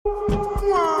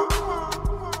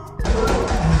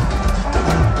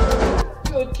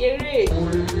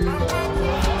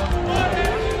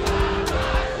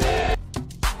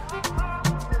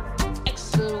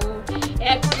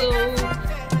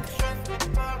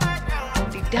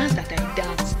dance that I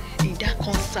danced in that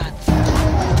concert.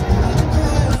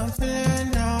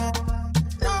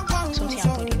 Something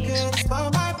happened in EKSU.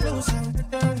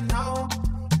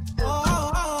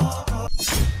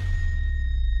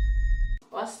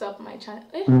 What's up, my channel?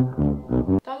 Hey,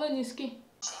 Talon is skin.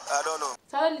 I don't know.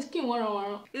 Talon is skin.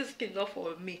 This skin is not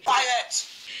for me. Quiet!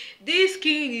 This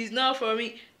skin is not for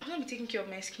me. I'm not be taking care of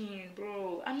my skin,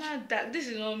 bro. I'm not that. This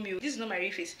is not me. This is not my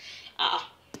real face.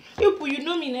 You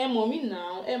know me now, mommy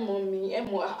now. Mommy,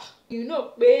 you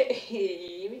know, babe.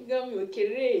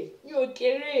 You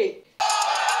okay?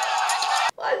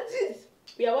 What's this?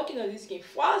 We are working on this skin.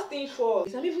 First thing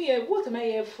first. I'm even here. What am I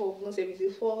here for? No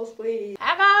services first, please.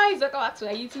 Hi guys, welcome back to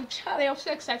our YouTube channel. I'm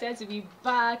so excited to be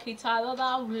back with another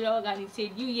vlog, and it's a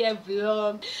new year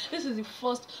vlog. This is the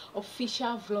first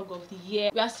official vlog of the year.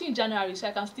 We are still in January, so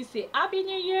I can still say Happy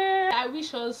New Year. I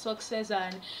wish us success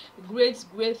and great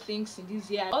things in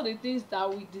this year. All the things that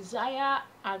we desire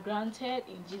are granted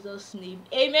in Jesus' name.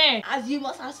 Amen. As you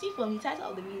must have seen from the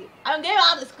title of the video, I'm going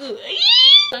back to school.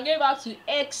 I'm going back to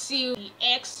EKSU.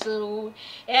 EKSU.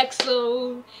 If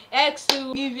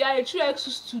you are a true EKSU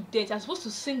student, you're supposed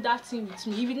to sing that thing with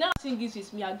me. If you never sing this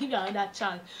with me, I'll give you another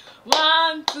chance.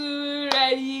 1, 2,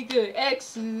 ready, go.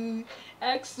 EKSU.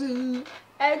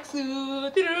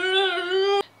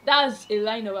 That's a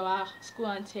line of our school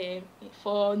anthem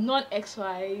for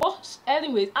non-XY. But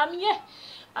anyways, I'm here.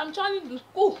 I'm trying to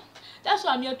school. That's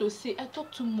what I'm here to say. I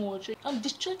talk too much. I'm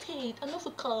distracted. I'm not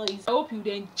focused. I hope you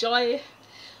enjoy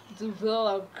the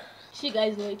vlog. See you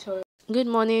guys later. Good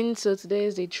morning. So today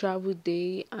is a travel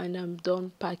day, and I'm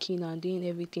done packing and doing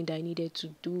everything that I needed to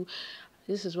do.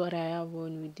 This is what I have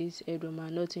on with this headroma.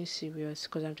 Nothing serious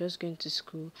because I'm just going to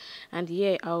school. And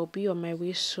yeah, I'll be on my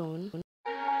way soon.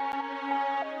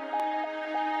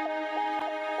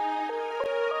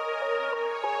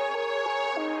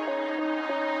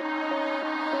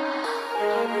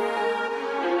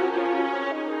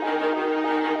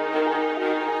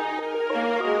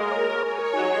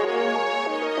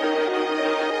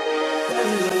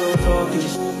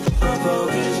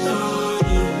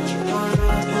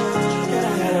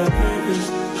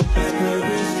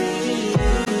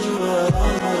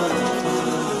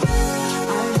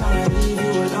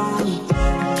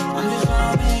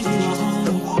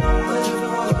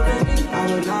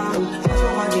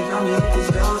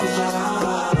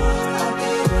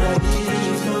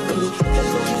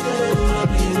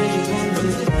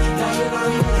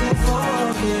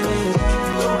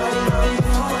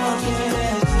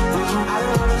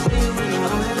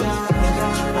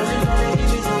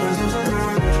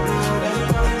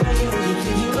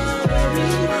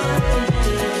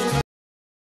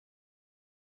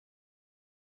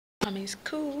 I'm in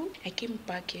school. I came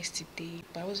back yesterday,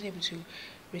 but I wasn't able to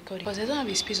record it because I don't have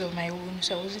a space of my own,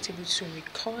 so I wasn't able to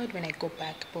record when I got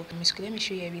back. But I'm in school. Let me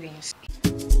show you evidence.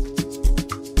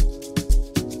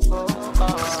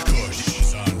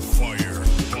 She's on fire.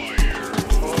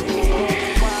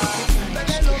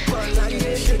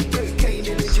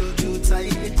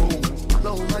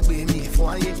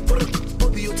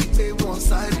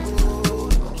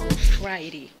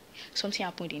 Friday. Something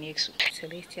happened in EKSU.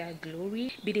 Celestial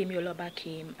Glory. Bidemi Olaoba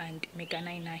came and Mega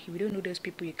 99. If you don't know those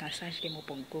people, you can search them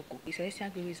up on Google. The Celestial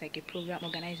Glory is like a program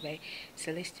organized by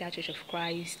Celestial Church of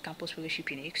Christ Campus Fellowship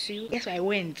in EKSU. Yes, I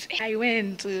went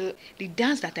to the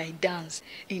dance that I danced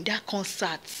in that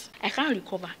concert. I can't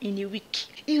recover in a week.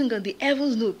 Even though the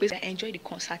heavens know, I enjoyed the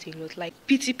concert a lot. Like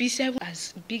PTP7,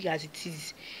 as big as it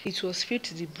is, it was filled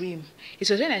to the brim. It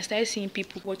was when I started seeing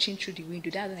people watching through the window.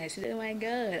 That's when I said, oh my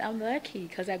God, I'm lucky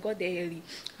because I got there early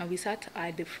and we sat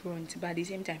at the front, but at the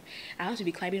same time I have to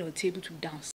be climbing on the table to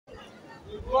dance.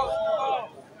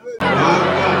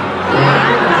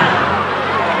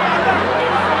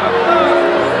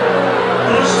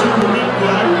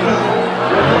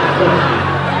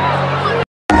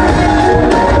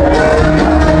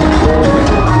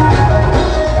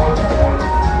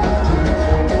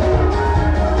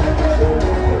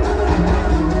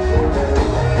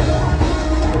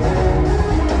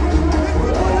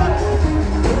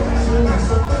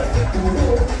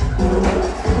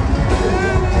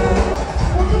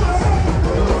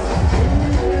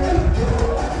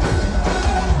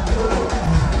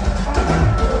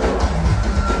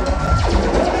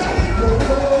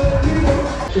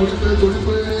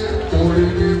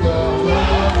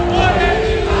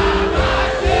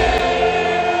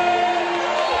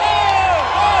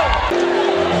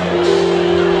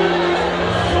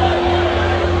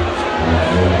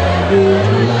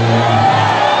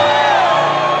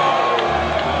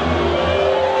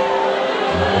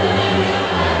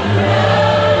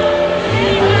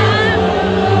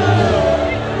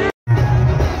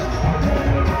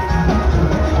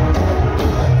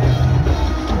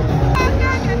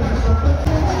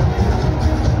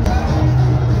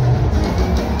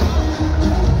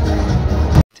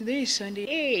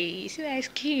 my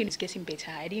skin is getting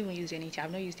better. I didn't even use anything.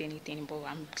 I've not used anything, but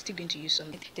I'm still going to use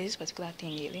something. There's this particular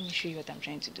thing here. Let me show you what I'm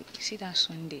trying to do. You see that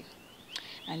Sunday?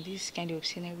 And this kind of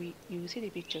scenery, you will see the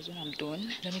pictures when I'm done.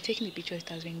 I've been taking the pictures. It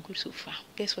has been good so far.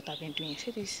 Guess what I've been doing? See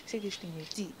this thing here.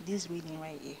 See this railing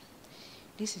right here.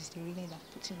 This is the railing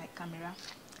I've put in my camera,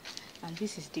 and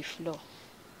this is the floor.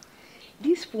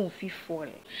 This phone will fall.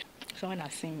 Someone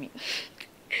has seen me.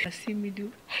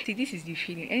 See, this is the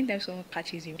feeling. Anytime someone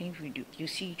catches a video, you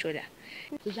see each other.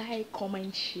 Like,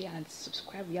 comment, share, and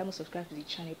subscribe. If you haven't subscribed to the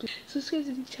channel, please subscribe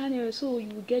to the channel so you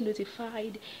will get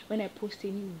notified when I post a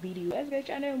new video. Let's get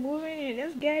the channel moving.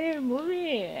 Let's get it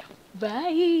moving.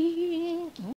 Bye.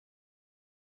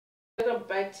 Welcome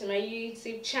back to my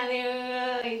YouTube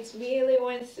channel. It's Millie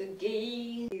once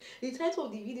again. The title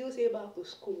of the video is about the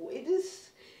school. It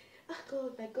is.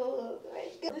 Oh my god.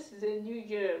 This is a new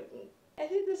year. I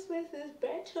think this place is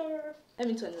better. Let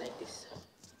me turn like this.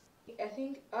 I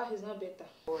think is not better.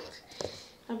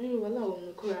 Let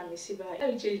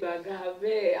me change my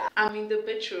gabe. I'm in the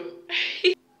bedroom.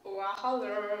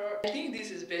 Wow. I think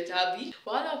this is better.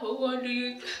 What do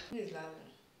you? Who is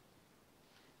laughing?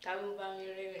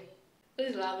 Who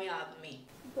is laughing at me?